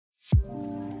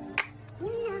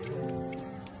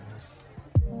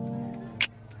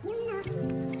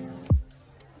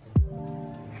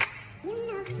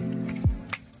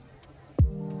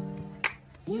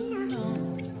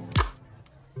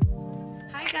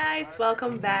guys,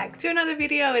 welcome back to another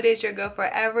video. It is your girl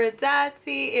forever,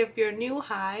 Tati. If you're new,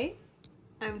 hi,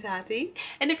 I'm Tati,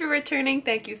 and if you're returning,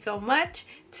 thank you so much.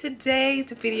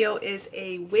 Today's video is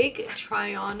a wig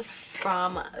try on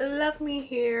from LuvMe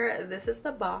here. This is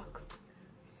the box,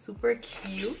 super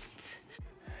cute.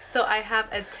 So I have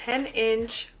a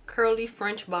 10-inch curly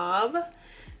French bob.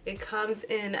 It comes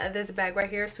in this bag right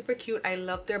here, super cute. I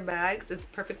love their bags. It's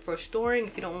perfect for storing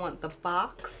if you don't want the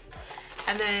box.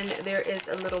 And then there is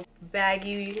a little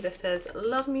baggie that says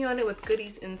LuvMe on it with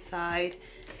goodies inside,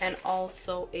 and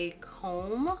also a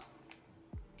comb.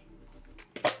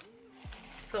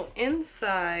 So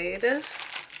inside,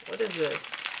 what is this?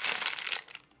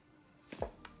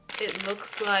 It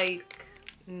looks like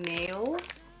nails.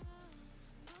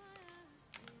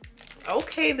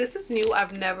 Okay, this is new.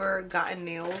 I've never gotten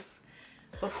nails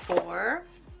before.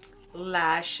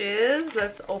 Lashes.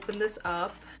 Let's open this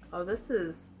up. Oh, this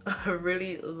is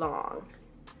really long.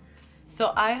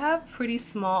 So I have pretty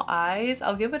small eyes.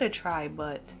 I'll give it a try,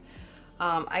 but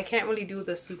I can't really do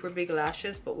the super big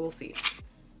lashes, but we'll see.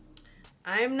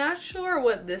 I'm not sure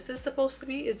what this is supposed to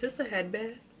be. Is this a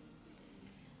headband?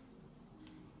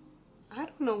 I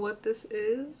don't know what this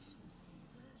is.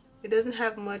 It doesn't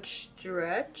have much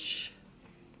stretch.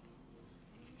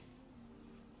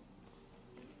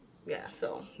 Yeah,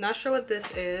 so not sure what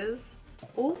this is.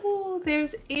 Oh,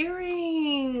 there's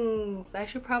earrings. I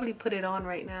should probably put it on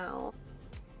right now.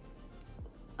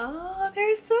 Oh,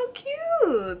 they're so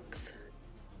cute.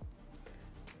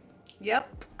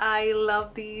 Yep, I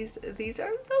love these. These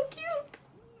are so cute.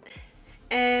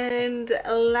 And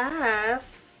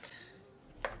last,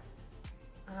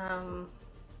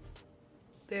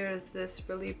 there's this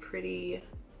really pretty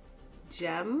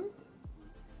gem.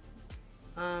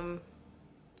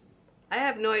 I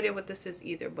have no idea what this is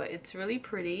either, but it's really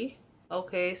pretty.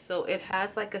 Okay, so it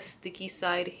has like a sticky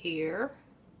side here.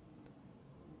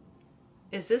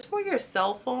 Is this for your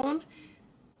cell phone?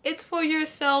 It's for your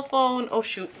cell phone. Oh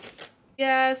shoot.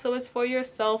 Yeah, so it's for your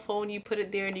cell phone. You put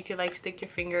it there and you can like stick your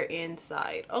finger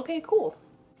inside. Okay, cool.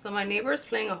 So my neighbor is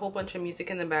playing a whole bunch of music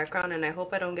in the background, and I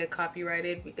hope I don't get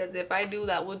copyrighted, because if I do,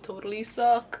 that would totally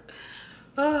suck.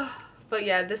 But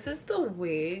yeah, this is the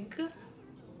wig.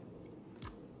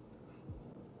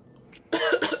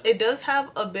 It does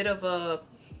have a bit of a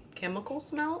chemical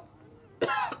smell.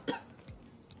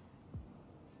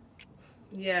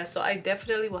 Yeah, so I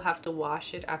definitely will have to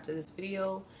wash it after this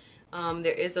video.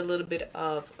 There is a little bit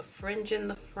of fringe in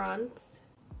the front.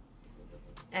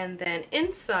 And then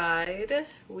inside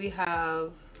we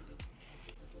have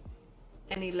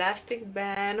an elastic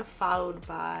band followed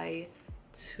by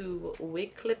 2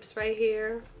 wig clips right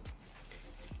here.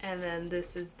 And then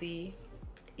this is the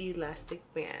elastic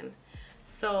band.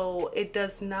 So it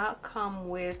does not come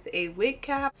with a wig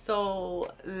cap,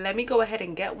 so let me go ahead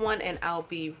and get one and I'll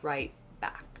be right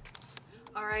back.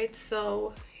 All right,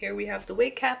 so here we have the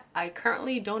wig cap. I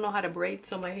currently don't know how to braid,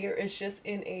 so my hair is just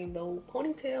in a low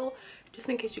ponytail, just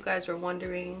in case you guys were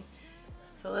wondering.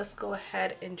 So let's go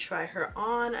ahead and try her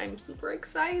on. I'm super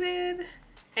excited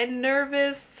and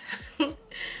nervous.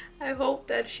 I hope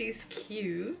that she's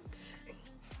cute.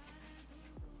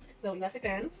 So elastic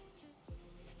band.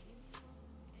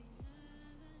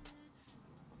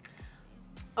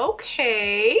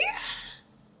 Okay,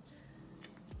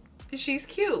 she's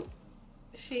cute.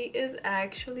 She is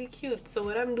actually cute. So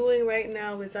what I'm doing right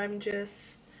now is I'm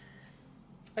just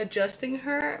adjusting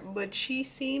her, but she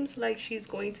seems like she's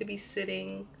going to be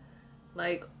sitting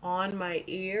like on my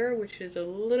ear, which is a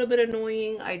little bit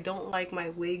annoying. I don't like my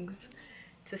wigs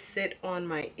to sit on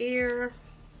my ear.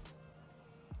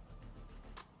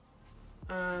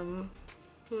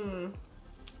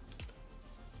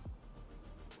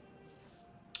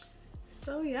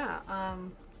 So yeah,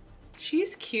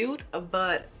 she's cute,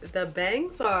 but the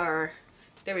bangs are,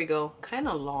 there we go, kind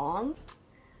of long.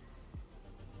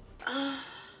 I'm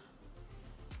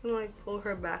gonna like pull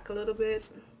her back a little bit.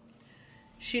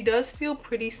 She does feel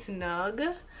pretty snug.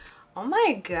 Oh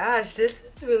my gosh, this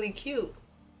is really cute.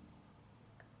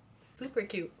 Super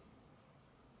cute.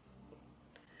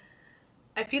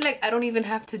 I feel like I don't even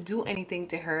have to do anything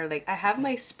to her. Like, I have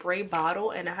my spray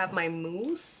bottle and I have my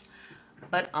mousse.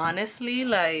 But honestly,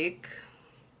 like,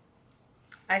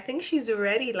 I think she's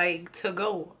ready like to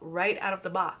go right out of the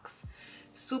box.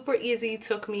 Super easy.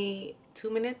 Took me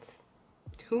 2 minutes.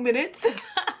 2 minutes. So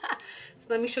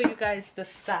let me show you guys the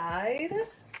side.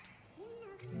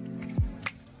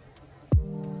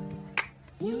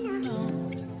 You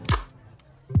know,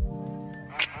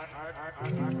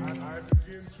 I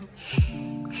begin to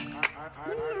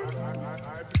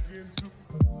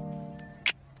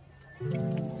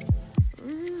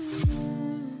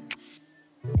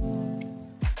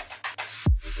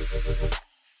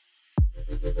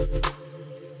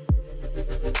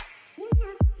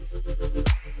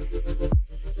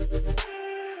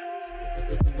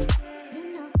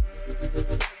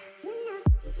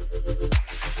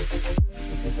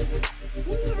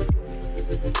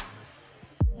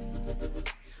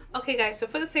Okay guys, so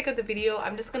for the sake of the video,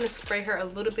 I'm just gonna spray her a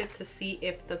little bit to see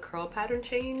if the curl pattern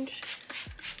changed.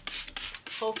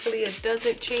 Hopefully it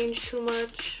doesn't change too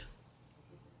much.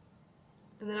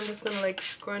 And then I'm just gonna like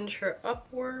scrunch her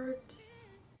upwards.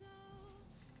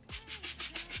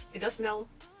 It does smell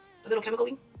a little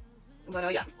chemical-y,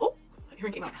 but yeah. Oh,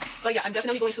 earring came out. But yeah, I'm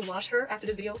definitely going to wash her after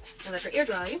this video and let her air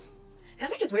dry. And I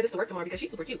might just wear this to work tomorrow because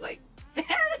she's super cute. Like,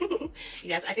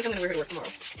 yes, I think I'm gonna wear her to work tomorrow.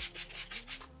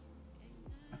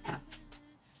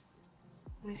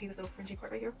 Let me see this little fringy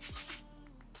part right here.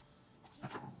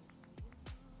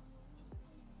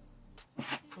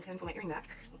 Okay, I'm put my earring back.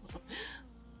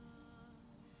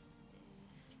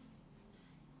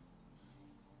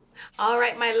 All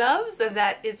right, my loves,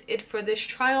 that is it for this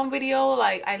try on video.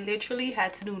 Like, I literally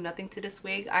had to do nothing to this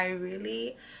wig. I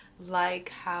really like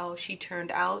how she turned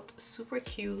out. Super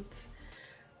cute.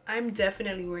 I'm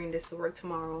definitely wearing this to work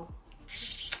tomorrow.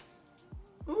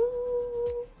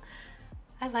 Ooh,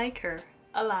 I like her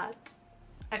a lot.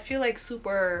 I feel like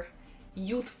super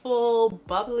youthful,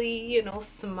 bubbly, you know,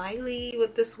 smiley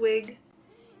with this wig.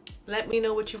 Let me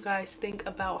know what you guys think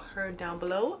about her down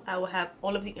below. I will have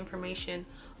all of the information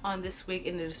on this wig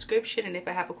in the description, and if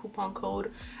I have a coupon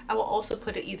code, I will also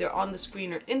put it either on the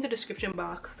screen or in the description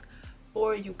box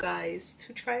for you guys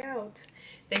to try out.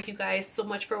 Thank you guys so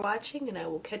much for watching, and I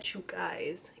will catch you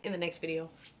guys in the next video.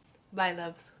 Bye,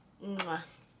 loves.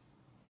 Mwah.